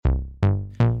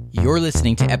You're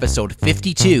listening to episode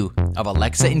 52 of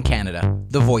Alexa in Canada,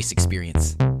 the voice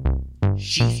experience.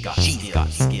 She's got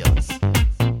skills.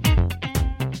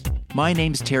 My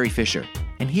name's Terry Fisher,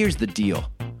 and here's the deal.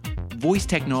 Voice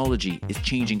technology is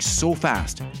changing so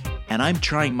fast, and I'm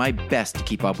trying my best to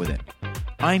keep up with it.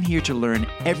 I'm here to learn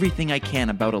everything I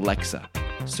can about Alexa,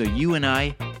 so you and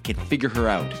I can figure her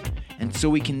out, and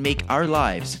so we can make our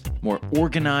lives more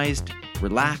organized,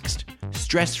 relaxed,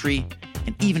 stress-free,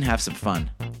 and even have some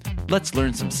fun. Let's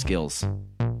learn some skills.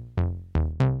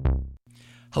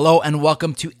 Hello and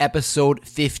welcome to episode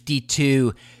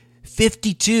 52.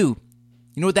 52. You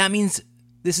know what that means?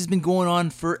 This has been going on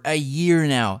for a year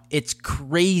now. It's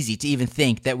crazy to even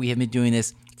think that we have been doing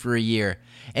this for a year.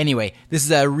 Anyway, this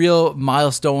is a real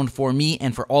milestone for me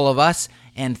and for all of us,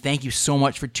 and thank you so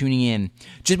much for tuning in.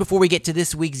 Just before we get to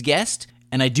this week's guest,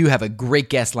 and I do have a great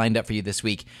guest lined up for you this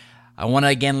week, I want to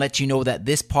again let you know that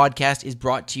this podcast is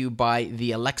brought to you by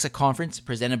the Alexa Conference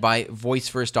presented by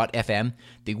VoiceFirst.fm,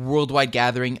 the worldwide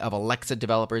gathering of Alexa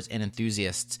developers and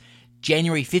enthusiasts.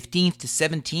 January 15th to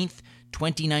 17th,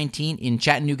 2019 in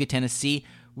Chattanooga, Tennessee.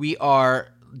 We are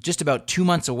just about 2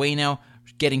 months away now,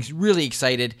 getting really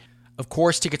excited. Of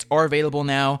course, tickets are available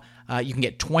now. You can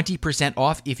get 20%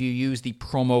 off if you use the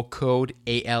promo code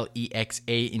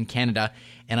ALEXA in Canada,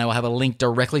 and I will have a link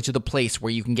directly to the place where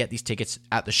you can get these tickets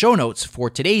at the show notes for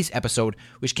today's episode,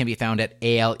 which can be found at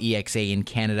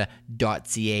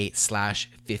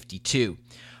alexaincanada.ca/52.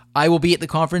 I will be at the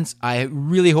conference. I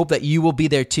really hope that you will be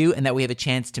there too, and that we have a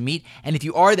chance to meet. And if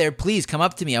you are there, please come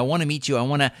up to me. I want to meet you. I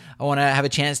want to have a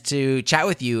chance to chat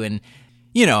with you and,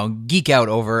 you know, geek out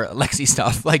over Lexi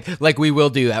stuff like we will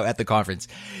do at the conference.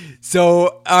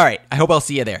 So, all right, I hope I'll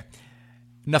see you there.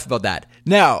 Enough about that.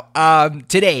 Now,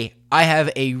 today I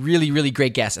have a really, really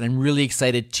great guest, and I'm really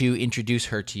excited to introduce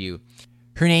her to you.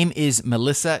 Her name is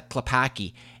Melissa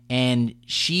Klepacki, and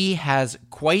she has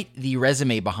quite the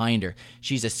resume behind her.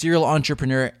 She's a serial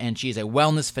entrepreneur, and she's a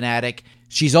wellness fanatic.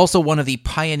 She's also one of the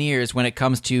pioneers when it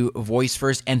comes to Voice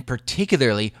First, and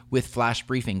particularly with flash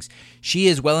briefings. She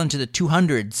is well into the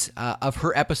 200s of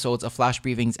her episodes of flash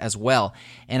briefings as well.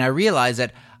 And I realize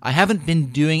that I haven't been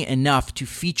doing enough to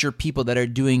feature people that are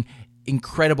doing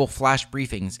incredible flash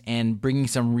briefings and bringing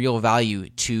some real value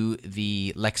to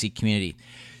the Lexi community.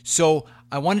 So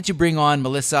I wanted to bring on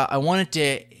Melissa. I wanted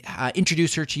to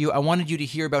introduce her to you. I wanted you to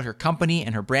hear about her company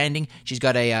and her branding. She's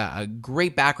got a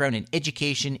great background in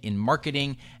education, in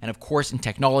marketing, and of course in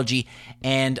technology.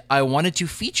 And I wanted to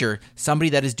feature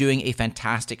somebody that is doing a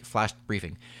fantastic flash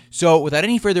briefing. So without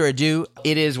any further ado,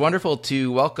 it is wonderful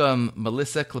to welcome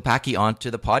Melissa Klepacki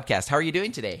onto the podcast. How are you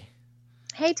doing today?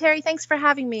 Hey, Terry. Thanks for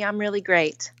having me. I'm really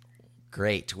great.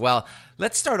 Great. Well,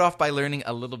 let's start off by learning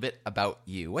a little bit about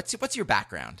you. What's your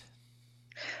background?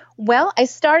 Well, I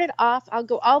started off, I'll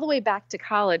go all the way back to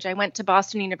college. I went to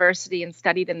Boston University and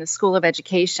studied in the School of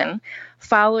Education,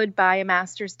 followed by a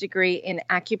master's degree in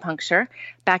acupuncture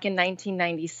back in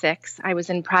 1996. I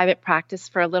was in private practice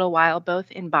for a little while,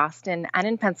 both in Boston and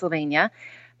in Pennsylvania,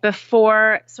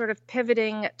 before sort of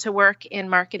pivoting to work in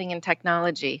marketing and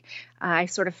technology. I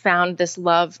sort of found this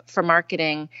love for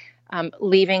marketing.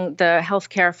 Leaving the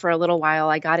healthcare for a little while,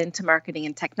 I got into marketing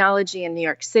and technology in New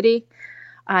York City.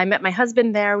 I met my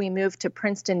husband there. We moved to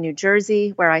Princeton, New Jersey,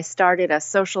 where I started a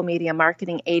social media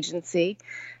marketing agency.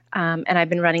 And I've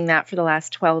been running that for the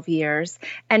last 12 years.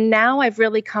 And now I've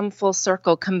really come full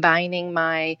circle, combining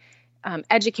my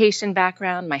education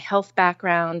background, my health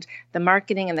background, the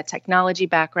marketing and the technology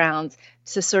backgrounds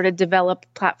to sort of develop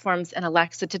platforms in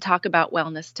Alexa to talk about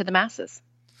wellness to the masses.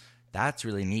 That's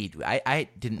really neat. I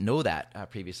didn't know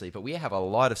that previously, but we have a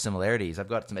lot of similarities. I've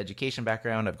got some education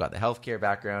background, I've got the healthcare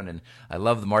background, and I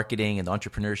love the marketing and the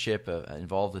entrepreneurship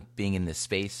involved with being in this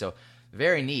space. So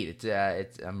very neat.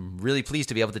 I'm really pleased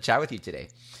to be able to chat with you today.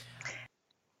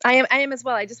 I am as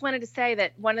well. I just wanted to say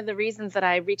that one of the reasons that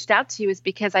I reached out to you is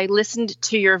because I listened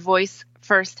to your Voice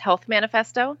First Health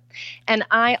Manifesto, and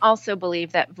I also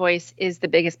believe that voice is the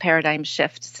biggest paradigm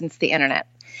shift since the internet.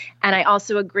 And I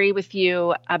also agree with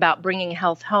you about bringing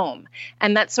health home.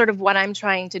 And that's sort of what I'm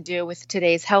trying to do with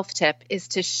today's health tip, is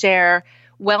to share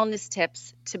wellness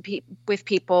tips with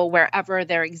people wherever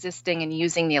they're existing and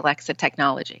using the Alexa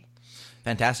technology.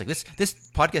 Fantastic. This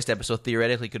podcast episode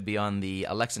theoretically could be on the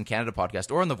Alexa in Canada podcast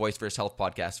or on the Voice First Health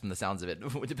podcast from the sounds of it,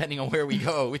 depending on where we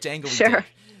go, which angle we take.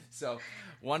 So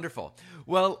wonderful.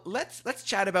 Well, let's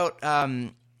chat about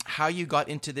how you got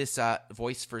into this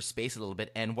Voice First space a little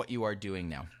bit and what you are doing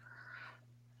now.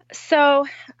 So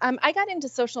I got into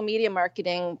social media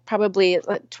marketing probably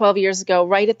 12 years ago,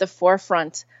 right at the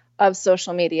forefront of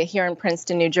social media here in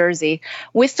Princeton, New Jersey,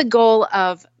 with the goal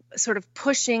of sort of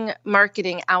pushing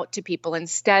marketing out to people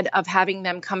instead of having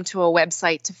them come to a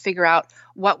website to figure out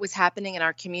what was happening in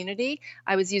our community.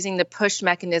 I was using the push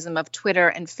mechanism of Twitter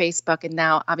and Facebook, and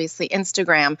now obviously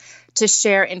Instagram, to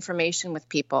share information with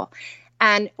people.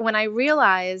 And when I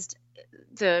realized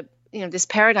this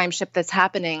paradigm shift that's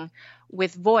happening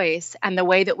with voice and the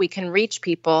way that we can reach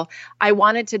people, I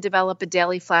wanted to develop a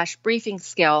daily flash briefing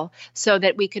skill so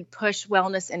that we could push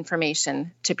wellness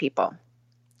information to people.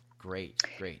 Great.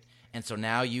 And so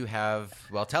now you have,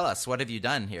 well, tell us, what have you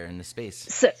done here in the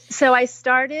space? So I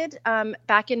started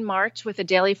back in March with a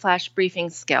daily flash briefing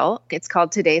skill. It's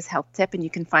called Today's Health Tip, and you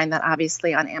can find that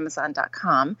obviously on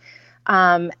Amazon.com.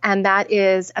 And that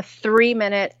is a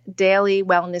 3-minute daily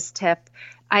wellness tip.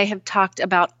 I have talked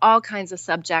about all kinds of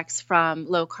subjects, from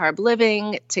low carb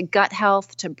living to gut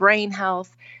health to brain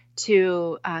health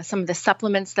to some of the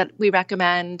supplements that we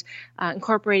recommend,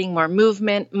 incorporating more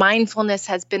movement. Mindfulness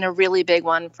has been a really big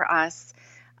one for us.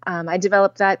 I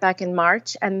developed that back in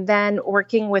March, and then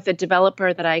working with a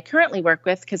developer that I currently work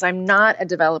with, because I'm not a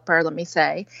developer, let me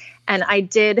say, and I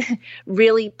did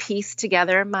really piece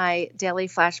together my daily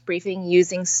flash briefing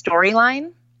using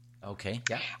Storyline. Okay.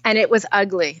 Yeah. And it was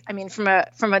ugly. I mean, from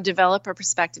a developer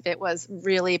perspective, it was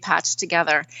really patched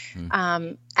together.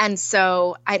 And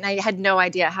so I had no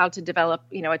idea how to develop,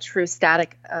 a true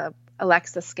static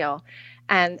Alexa skill.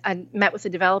 And I met with a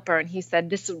developer, and he said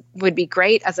this would be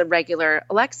great as a regular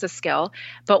Alexa skill,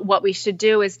 but what we should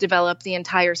do is develop the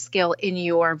entire skill in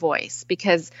your voice,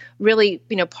 because really,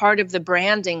 part of the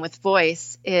branding with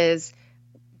voice is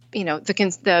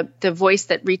the voice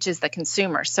that reaches the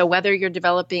consumer. So whether you're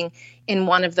developing in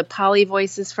one of the poly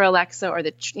voices for Alexa, or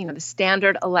the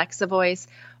standard Alexa voice,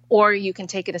 or you can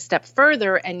take it a step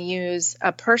further and use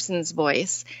a person's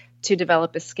voice to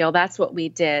develop a skill. That's what we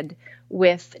did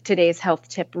with Today's Health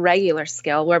Tip regular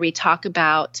skill, where we talk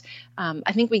about,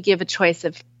 I think we give a choice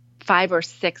of 5 or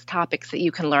 6 topics that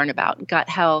you can learn about: gut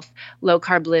health, low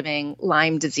carb living,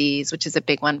 Lyme disease, which is a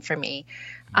big one for me.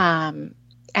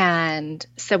 And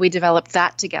so we developed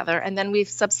that together. And then we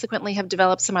subsequently have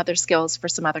developed some other skills for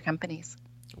some other companies.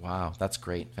 Wow, that's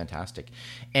great. Fantastic.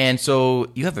 And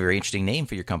so you have a very interesting name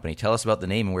for your company. Tell us about the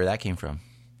name and where that came from.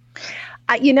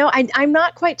 I'm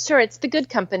not quite sure. It's The Good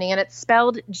Company, and it's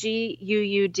spelled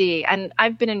G-U-U-D. And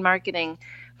I've been in marketing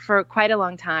for quite a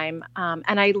long time.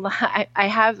 And I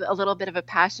have a little bit of a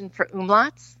passion for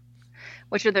umlauts,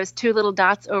 which are those 2 little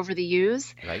dots over the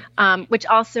U's, right. Which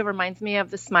also reminds me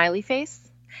of the smiley face.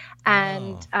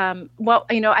 And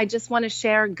I just want to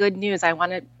share good news. I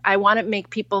want to make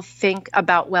people think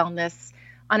about wellness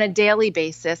on a daily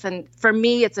basis. And for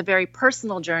me, it's a very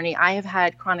personal journey. I have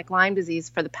had chronic Lyme disease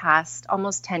for the past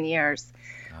almost 10 years,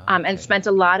 and spent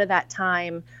a lot of that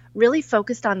time really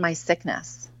focused on my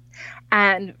sickness.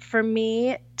 And for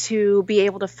me to be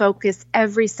able to focus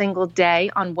every single day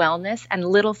on wellness and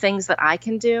little things that I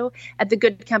can do, at The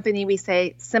Good Company, we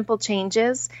say simple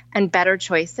changes and better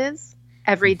choices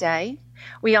every day.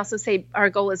 We also say our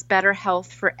goal is better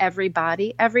health for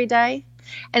everybody every day.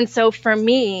 And so for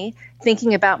me,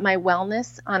 thinking about my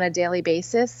wellness on a daily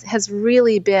basis has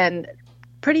really been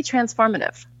pretty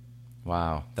transformative.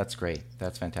 Wow, that's great.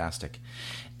 That's fantastic.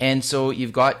 And so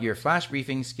you've got your flash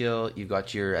briefing skill, you've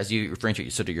got your, as you referring to,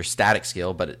 sort of your static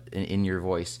skill, but in your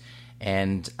voice.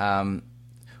 And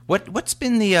what's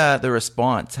been the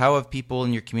response? How have people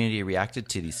in your community reacted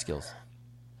to these skills?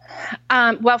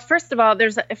 Well, first of all,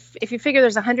 if you figure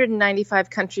there's 195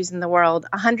 countries in the world,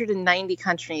 190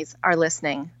 countries are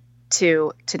listening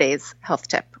to Today's Health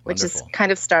Tip, which Wonderful. Is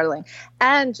kind of startling.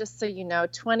 And just so you know,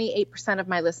 28% of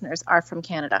my listeners are from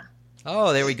Canada.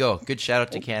 Oh, there we go. Good shout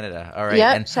out to Canada. All right.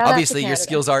 Yep, and obviously your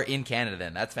skills are in Canada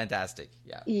then. That's fantastic.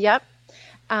 Yeah. Yep.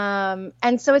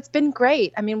 And so it's been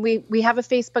great. I mean, we have a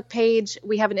Facebook page,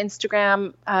 we have an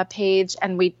Instagram page,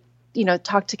 and we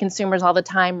talk to consumers all the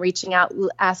time, reaching out,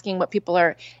 asking what people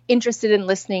are interested in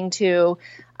listening to.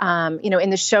 In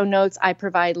the show notes, I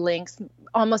provide links.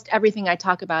 Almost everything I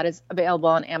talk about is available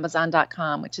on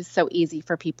Amazon.com, which is so easy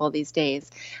for people these days.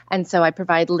 And so I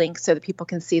provide links so that people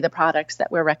can see the products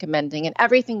that we're recommending. And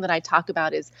everything that I talk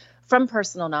about is from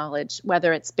personal knowledge,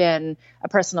 whether it's been a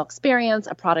personal experience,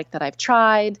 a product that I've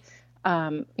tried,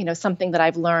 something that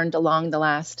I've learned along the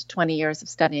last 20 years of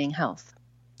studying health.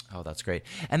 Oh, that's great.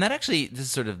 And that actually, this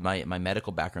is sort of my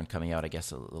medical background coming out, I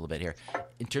guess, a little bit here.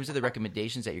 In terms of the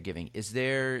recommendations that you're giving, is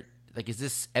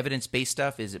this evidence-based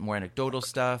stuff? Is it more anecdotal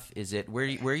stuff? Is it, where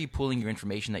are you pulling your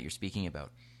information that you're speaking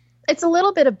about? It's a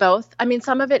little bit of both. I mean,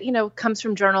 some of it, comes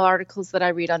from journal articles that I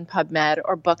read on PubMed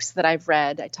or books that I've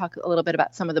read. I talk a little bit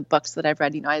about some of the books that I've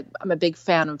read. I'm a big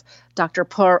fan of Dr.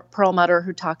 Perlmutter,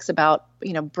 who talks about,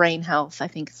 brain health. I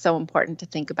think it's so important to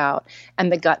think about,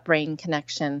 and the gut-brain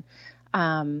connection.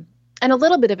 And a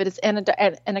little bit of it is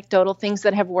anecdotal things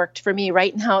that have worked for me.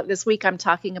 Right now, this week, I'm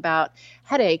talking about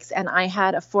headaches, and I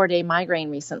had a 4-day migraine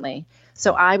recently.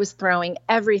 So I was throwing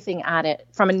everything at it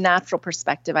from a natural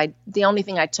perspective. The only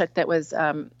thing I took that was,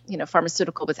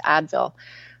 pharmaceutical was Advil.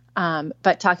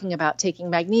 But talking about taking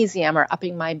magnesium or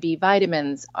upping my B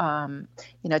vitamins,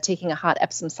 taking a hot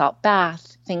Epsom salt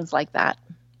bath, things like that.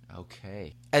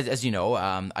 Okay. As you know,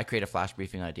 I create a flash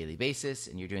briefing on a daily basis,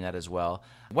 and you're doing that as well.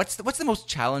 What's the most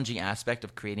challenging aspect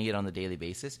of creating it on the daily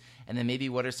basis? And then maybe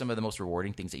what are some of the most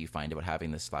rewarding things that you find about having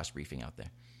this flash briefing out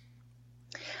there?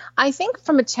 I think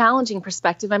from a challenging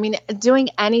perspective, I mean, doing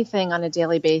anything on a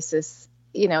daily basis,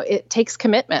 it takes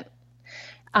commitment.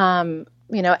 And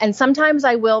sometimes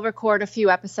I will record a few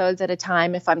episodes at a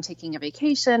time if I'm taking a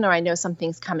vacation or I know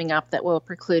something's coming up that will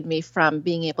preclude me from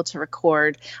being able to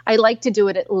record. I like to do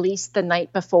it at least the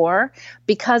night before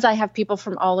because I have people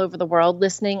from all over the world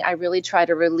listening. I really try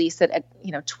to release it at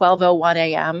 12:01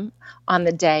 a.m. on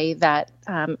the day that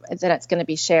it's going to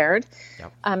be shared.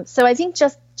 Yep. So I think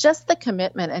just the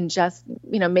commitment and just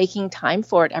making time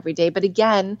for it every day. But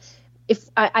again, if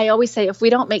I always say, if we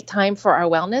don't make time for our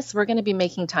wellness, we're going to be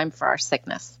making time for our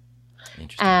sickness.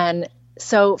 And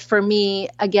so for me,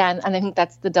 again, and I think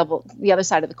that's the other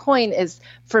side of the coin is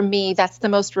for me, that's the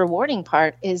most rewarding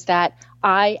part is that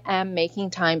I am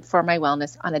making time for my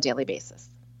wellness on a daily basis.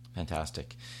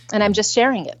 Fantastic. And I'm just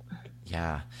sharing it.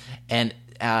 Yeah. And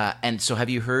so have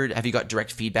you got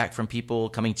direct feedback from people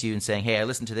coming to you and saying, hey, I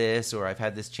listened to this, or I've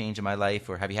had this change in my life,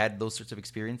 or have you had those sorts of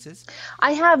experiences?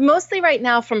 I have mostly right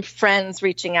now from friends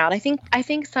reaching out. I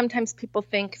think sometimes people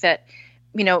think that,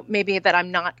 maybe that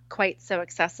I'm not quite so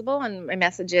accessible. And my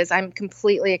message is I'm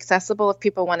completely accessible. If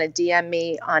people want to DM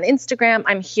me on Instagram,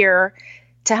 I'm here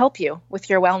to help you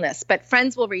with your wellness. But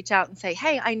friends will reach out and say,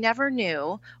 hey, I never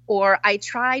knew, or I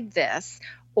tried this,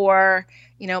 or,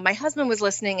 my husband was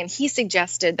listening and he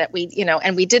suggested that we,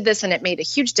 and we did this and it made a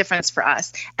huge difference for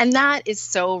us. And that is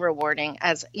so rewarding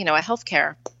as, a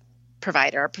healthcare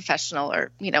provider, or professional,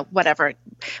 or, whatever.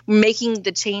 Making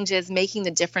the changes, making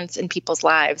the difference in people's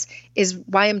lives is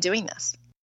why I'm doing this.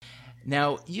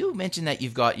 Now, you mentioned that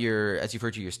you've got as you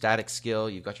referred to, your static skill,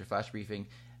 you've got your flash briefing,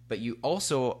 but you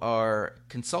also are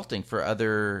consulting for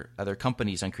other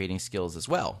companies on creating skills as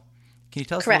well. Can you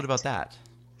tell us Correct. a little bit about that?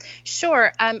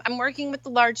 Sure. I'm working with the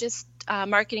largest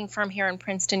marketing firm here in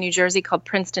Princeton, New Jersey called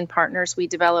Princeton Partners. We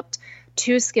developed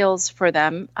 2 skills for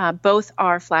them. Both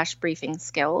are flash briefing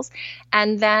skills.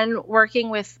 And then working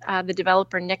with the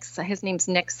developer, his name's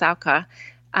Nick Sauka,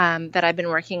 that I've been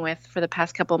working with for the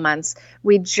past couple months.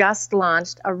 We just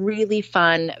launched a really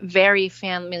fun, very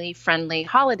family-friendly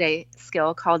holiday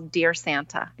skill called Dear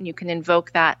Santa. And you can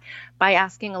invoke that by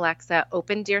asking Alexa,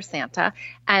 open Dear Santa.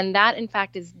 And that, in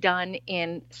fact, is done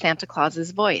in Santa Claus's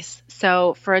voice.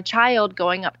 So for a child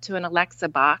going up to an Alexa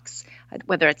box,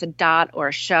 whether it's a Dot or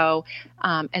a Show,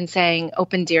 and saying,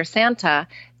 open Dear Santa,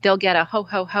 they'll get a ho,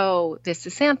 ho, ho, this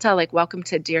is Santa, like welcome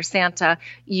to Dear Santa.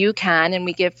 You can, and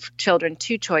we give children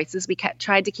 2 choices. We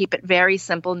tried to keep it very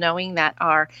simple, knowing that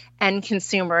our end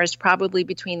consumer is probably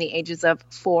between the ages of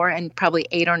 4 and probably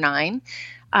 8 or 9.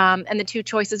 And the 2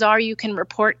 choices are you can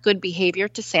report good behavior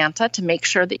to Santa to make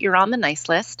sure that you're on the nice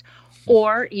list,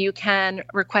 or you can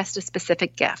request a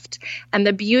specific gift. And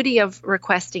the beauty of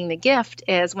requesting the gift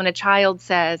is when a child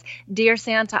says, Dear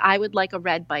Santa, I would like a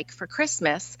red bike for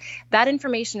Christmas, that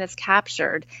information is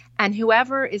captured, and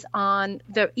whoever is on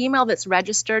the email that's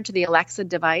registered to the Alexa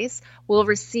device will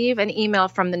receive an email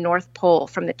from the North Pole,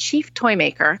 from the chief toy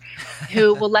maker,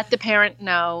 who will let the parent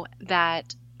know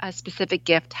that a specific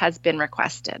gift has been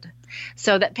requested.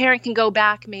 So that parent can go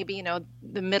back maybe,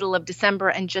 the middle of December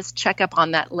and just check up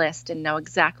on that list and know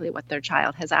exactly what their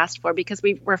child has asked for, because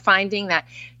we're finding that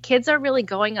kids are really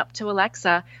going up to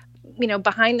Alexa,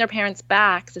 behind their parents'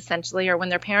 backs essentially, or when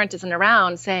their parent isn't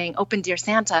around, saying, open Dear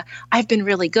Santa, I've been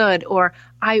really good, or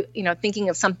thinking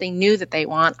of something new that they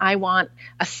want. I want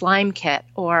a slime kit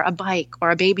or a bike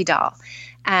or a baby doll,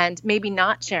 and maybe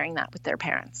not sharing that with their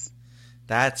parents.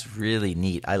 That's really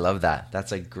neat. I love that.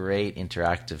 That's a great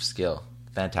interactive skill.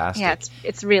 Fantastic. Yeah,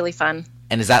 it's really fun.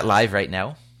 And is that live right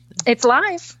now? It's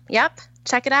live. Yep.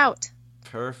 Check it out.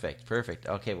 Perfect.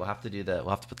 Okay, we'll have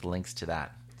to put the links to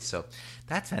that. So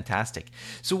that's fantastic.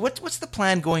 So what's the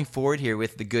plan going forward here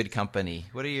with The Good Company?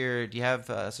 Do you have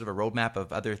sort of a roadmap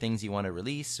of other things you want to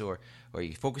release, or are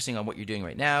you focusing on what you're doing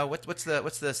right now? What's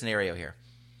the scenario here?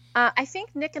 I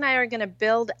think Nick and I are going to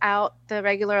build out the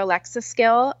regular Alexa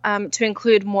skill to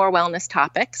include more wellness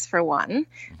topics, for one.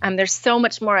 There's so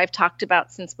much more I've talked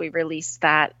about since we released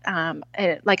that.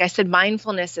 Like I said,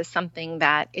 mindfulness is something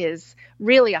that is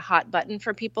really a hot button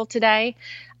for people today.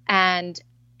 And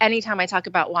anytime I talk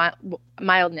about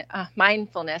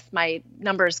mindfulness, my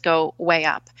numbers go way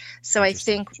up. So I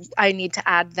think I need to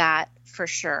add that for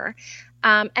sure.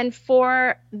 And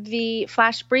for the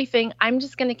flash briefing, I'm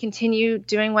just going to continue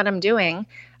doing what I'm doing,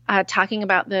 talking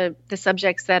about the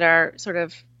subjects that are sort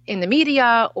of in the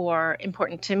media or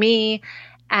important to me,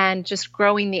 and just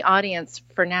growing the audience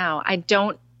for now. I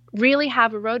don't really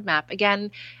have a roadmap. Again,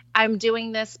 I'm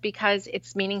doing this because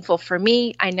it's meaningful for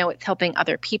me. I know it's helping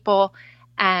other people,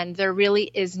 and there really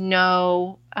is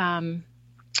no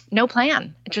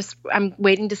plan. I'm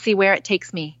waiting to see where it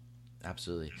takes me.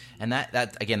 Absolutely. And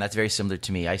that again, that's very similar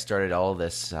to me. I started all of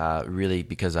this really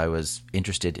because I was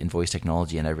interested in voice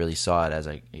technology, and I really saw it as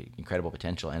an incredible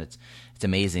potential. And it's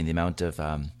amazing the amount of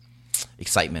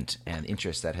excitement and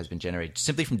interest that has been generated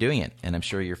simply from doing it. And I'm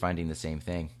sure you're finding the same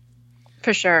thing.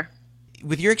 For sure.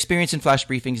 With your experience in flash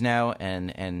briefings now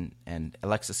and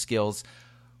Alexa skills,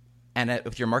 and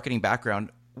with your marketing background,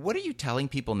 what are you telling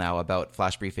people now about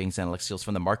flash briefings and Alexa skills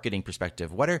from the marketing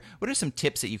perspective? What are some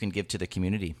tips that you can give to the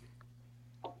community?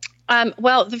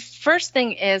 Well, the first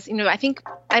thing is,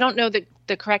 I don't know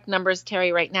the correct numbers,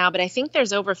 Terry, right now, but I think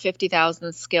there's over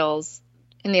 50,000 skills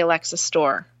in the Alexa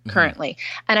store currently.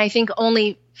 And I think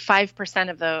only 5%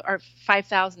 of those, or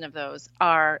 5,000 of those,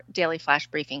 are daily flash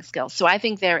briefing skills. So I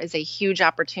think there is a huge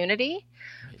opportunity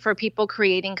for people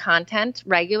creating content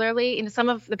regularly. Some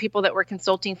of the people that we're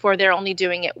consulting for, they're only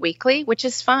doing it weekly, which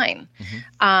is fine.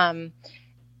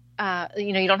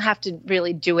 You don't have to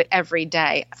really do it every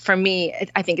day. For me,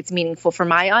 I think it's meaningful for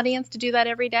my audience to do that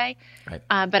every day. Right.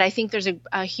 But I think there's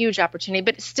a huge opportunity.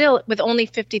 But still, with only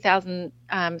 50,000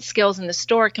 skills in the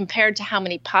store compared to how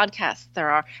many podcasts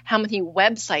there are, how many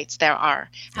websites there are,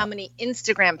 how many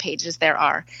Instagram pages there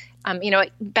are.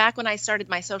 Back when I started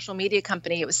my social media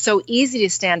company, it was so easy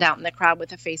to stand out in the crowd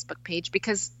with a Facebook page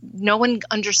because no one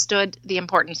understood the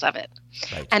importance of it.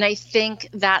 Right. And I think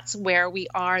that's where we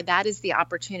are. That is the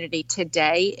opportunity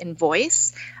today in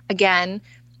voice. Again,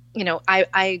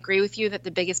 I agree with you that the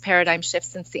biggest paradigm shift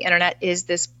since the internet is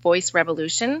this voice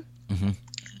revolution.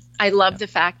 I love the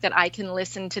fact that I can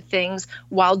listen to things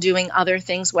while doing other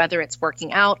things, whether it's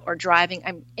working out or driving.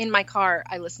 I'm in my car.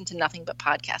 I listen to nothing but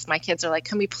podcasts. My kids are like,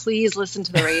 can we please listen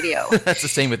to the radio? That's the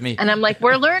same with me. And I'm like,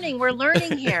 we're learning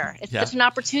here. It's such an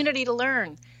opportunity to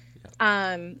learn.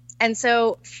 And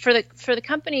so for the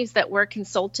companies that we're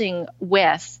consulting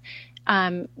with,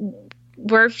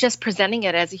 we're just presenting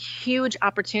it as a huge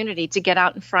opportunity to get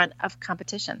out in front of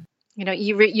competition.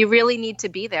 You really need to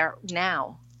be there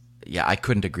now. Yeah, I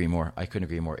couldn't agree more.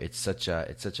 It's such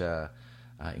a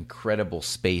incredible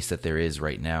space that there is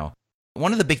right now.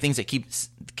 One of the big things that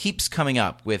keeps coming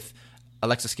up with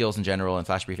Alexa skills in general and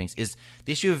flash briefings is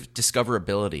the issue of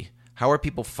discoverability. How are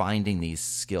people finding these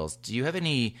skills? Do you have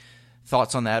any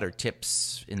thoughts on that or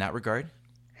tips in that regard?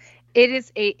 It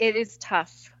is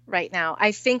tough right now.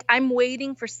 I think I'm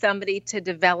waiting for somebody to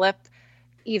develop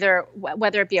either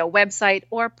whether it be a website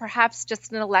or perhaps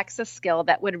just an Alexa skill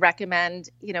that would recommend,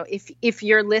 if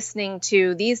you're listening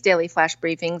to these daily flash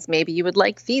briefings, maybe you would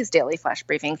like these daily flash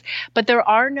briefings. But there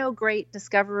are no great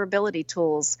discoverability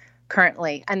tools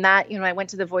currently. And that, I went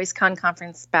to the VoiceCon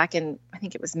conference back in, I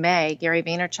think it was May, Gary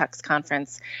Vaynerchuk's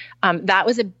conference. That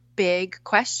was a big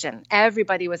question.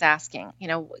 Everybody was asking,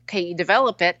 okay, you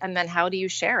develop it, and then how do you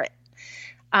share it?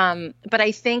 But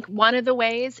I think one of the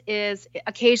ways is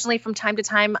occasionally from time to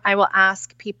time, I will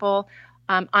ask people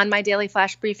on my daily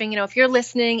flash briefing, if you're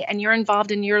listening and you're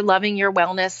involved and you're loving your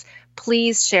wellness,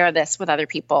 please share this with other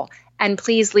people. And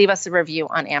please leave us a review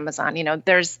on Amazon.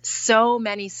 There's so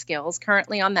many skills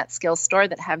currently on that skills store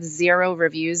that have 0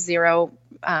 reviews, no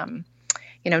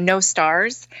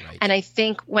stars. Right. And I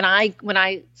think when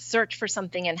I search for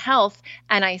something in health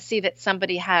and I see that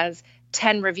somebody has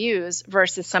 10 reviews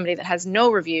versus somebody that has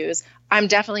no reviews, I'm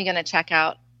definitely going to check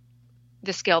out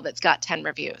the skill that's got 10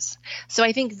 reviews. So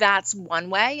I think that's one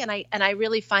way. And I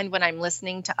really find when I'm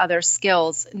listening to other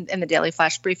skills in the daily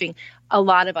flash briefing, a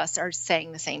lot of us are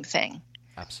saying the same thing.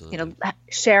 Absolutely.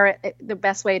 Share it. The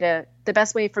best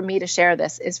way for me to share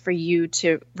this is for you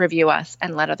to review us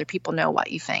and let other people know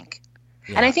what you think.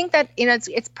 Yeah. And I think that,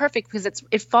 it's perfect because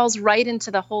it falls right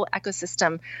into the whole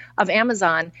ecosystem of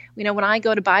Amazon. When I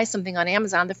go to buy something on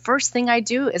Amazon, the first thing I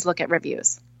do is look at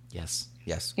reviews. Yes.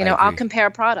 I'll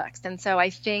compare products. And so I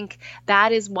think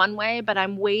that is one way, but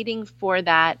I'm waiting for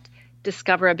that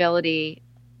discoverability,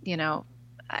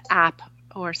 app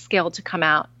or skill to come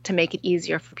out to make it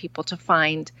easier for people to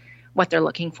find what they're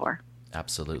looking for.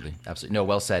 Absolutely. No,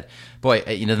 well said. Boy,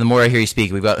 the more I hear you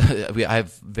speak, I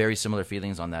have very similar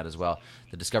feelings on that as well.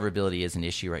 The discoverability is an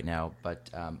issue right now, but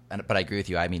I agree with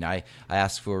you. I mean, I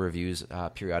ask for reviews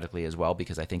periodically as well,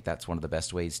 because I think that's one of the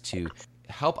best ways to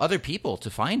help other people to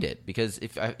find it. Because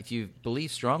if you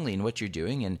believe strongly in what you're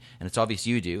doing, and it's obvious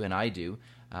you do and I do,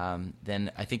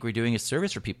 then I think we're doing a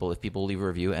service for people if people leave a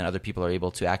review and other people are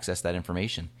able to access that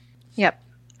information. Yep,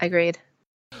 agreed.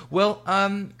 Well,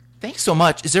 thanks so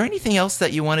much. Is there anything else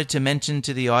that you wanted to mention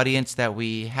to the audience that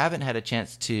we haven't had a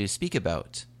chance to speak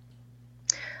about?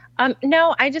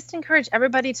 No, I just encourage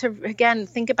everybody to, again,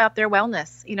 think about their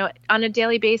wellness, on a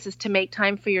daily basis, to make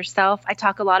time for yourself. I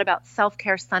talk a lot about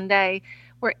Self-Care Sunday.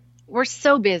 We're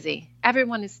so busy.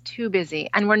 Everyone is too busy,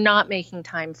 and we're not making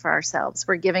time for ourselves.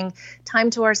 We're giving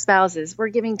time to our spouses. We're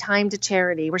giving time to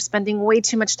charity. We're spending way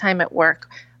too much time at work,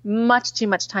 much too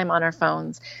much time on our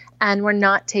phones. And we're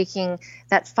not taking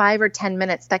that 5 or 10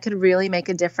 minutes that could really make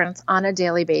a difference on a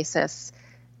daily basis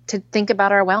to think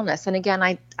about our wellness. And again,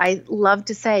 I love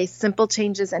to say simple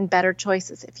changes and better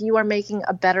choices. If you are making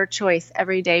a better choice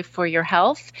every day for your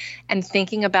health and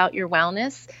thinking about your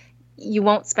wellness, you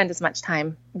won't spend as much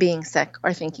time being sick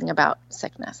or thinking about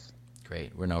sickness.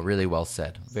 Great. Really well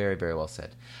said. Very, very well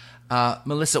said.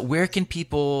 Melissa, where can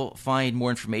people find more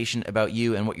information about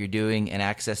you and what you're doing and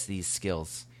access these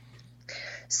skills?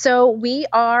 So we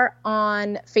are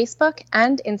on Facebook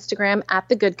and Instagram at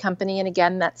The Good Company. And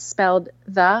again, that's spelled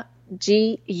the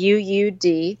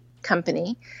GUUD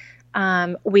company.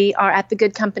 We are at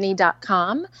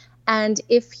thegoodcompany.com. And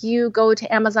if you go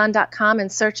to Amazon.com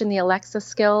and search in the Alexa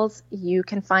skills, you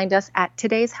can find us at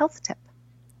Today's Health Tip.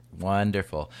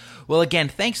 Wonderful. Well, again,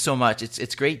 thanks so much.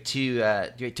 It's great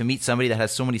to meet somebody that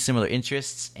has so many similar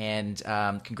interests, and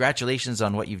congratulations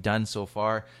on what you've done so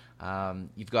far.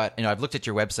 You've got, I've looked at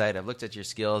your website, I've looked at your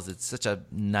skills. It's such a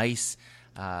nice,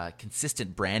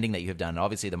 consistent branding that you have done.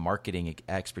 Obviously, the marketing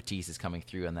expertise is coming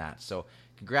through on that. So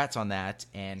congrats on that,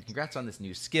 and congrats on this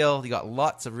new skill. You got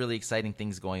lots of really exciting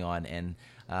things going on, and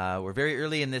we're very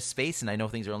early in this space, and I know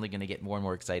things are only going to get more and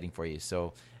more exciting for you.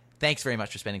 So thanks very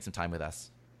much for spending some time with us.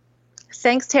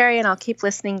 Thanks, Terry, and I'll keep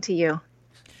listening to you.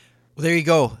 Well, there you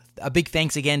go. A big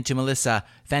thanks again to Melissa.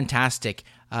 Fantastic.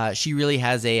 She really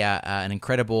has an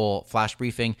incredible flash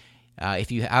briefing. If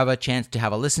you have a chance to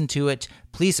have a listen to it,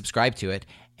 please subscribe to it.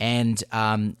 And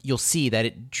you'll see that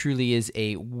it truly is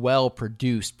a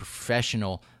well-produced,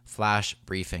 professional flash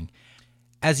briefing.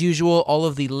 As usual, all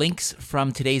of the links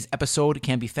from today's episode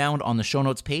can be found on the show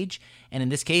notes page. And in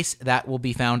this case, that will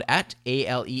be found at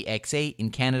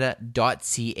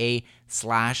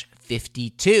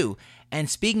alexaincanada.ca/52. And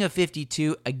speaking of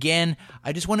 52, again,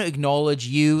 I just want to acknowledge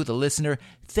you, the listener.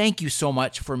 Thank you so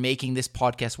much for making this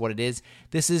podcast what it is.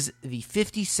 This is the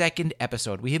 52nd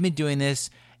episode. We have been doing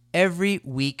this every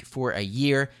week for a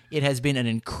year. It has been an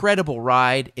incredible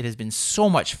ride. It has been so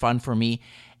much fun for me.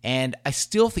 And I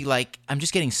still feel like I'm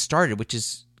just getting started, which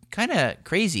is kind of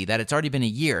crazy that it's already been a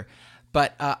year.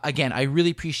 But again, I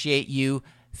really appreciate you.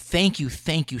 Thank you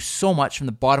so much from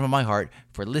the bottom of my heart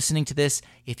for listening to this.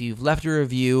 If you've left a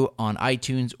review on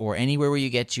iTunes or anywhere where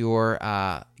you get your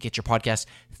podcast,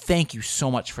 thank you so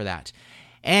much for that.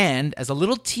 And as a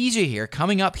little teaser here,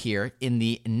 coming up here in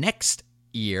the next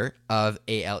year of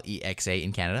ALEXA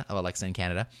in Canada, of Alexa in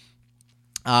Canada,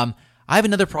 I have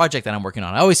another project that I'm working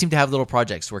on. I always seem to have little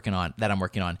projects that I'm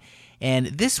working on. And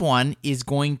this one is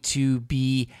going to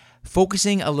be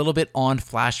focusing a little bit on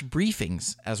flash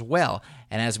briefings as well.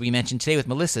 And as we mentioned today with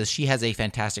Melissa, she has a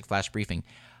fantastic flash briefing.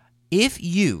 If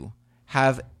you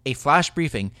have a flash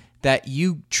briefing that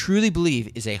you truly believe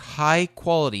is a high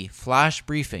quality flash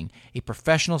briefing, a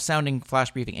professional sounding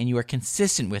flash briefing, and you are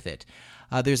consistent with it,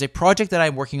 there's a project that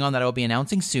I'm working on that I will be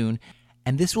announcing soon,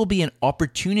 and this will be an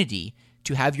opportunity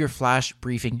to have your flash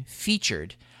briefing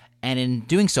featured, and in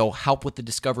doing so, help with the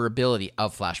discoverability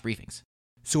of flash briefings.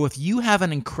 So if you have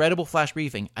an incredible flash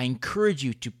briefing, I encourage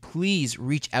you to please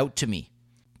reach out to me.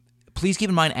 Please keep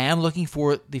in mind, I am looking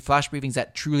for the flash briefings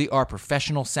that truly are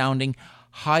professional sounding,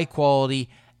 high quality,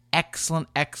 excellent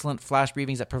flash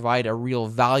briefings that provide a real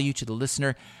value to the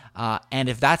listener. And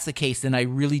if that's the case, then I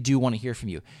really do want to hear from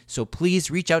you. So please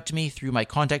reach out to me through my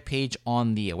contact page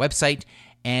on the website,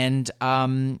 and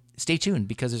stay tuned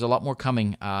because there's a lot more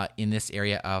coming in this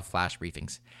area of flash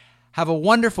briefings. Have a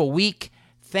wonderful week.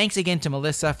 Thanks again to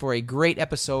Melissa for a great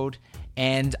episode,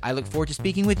 and I look forward to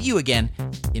speaking with you again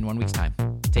in 1 week's time.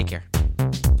 Take care.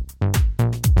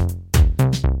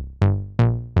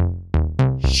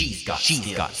 She's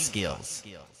got skills.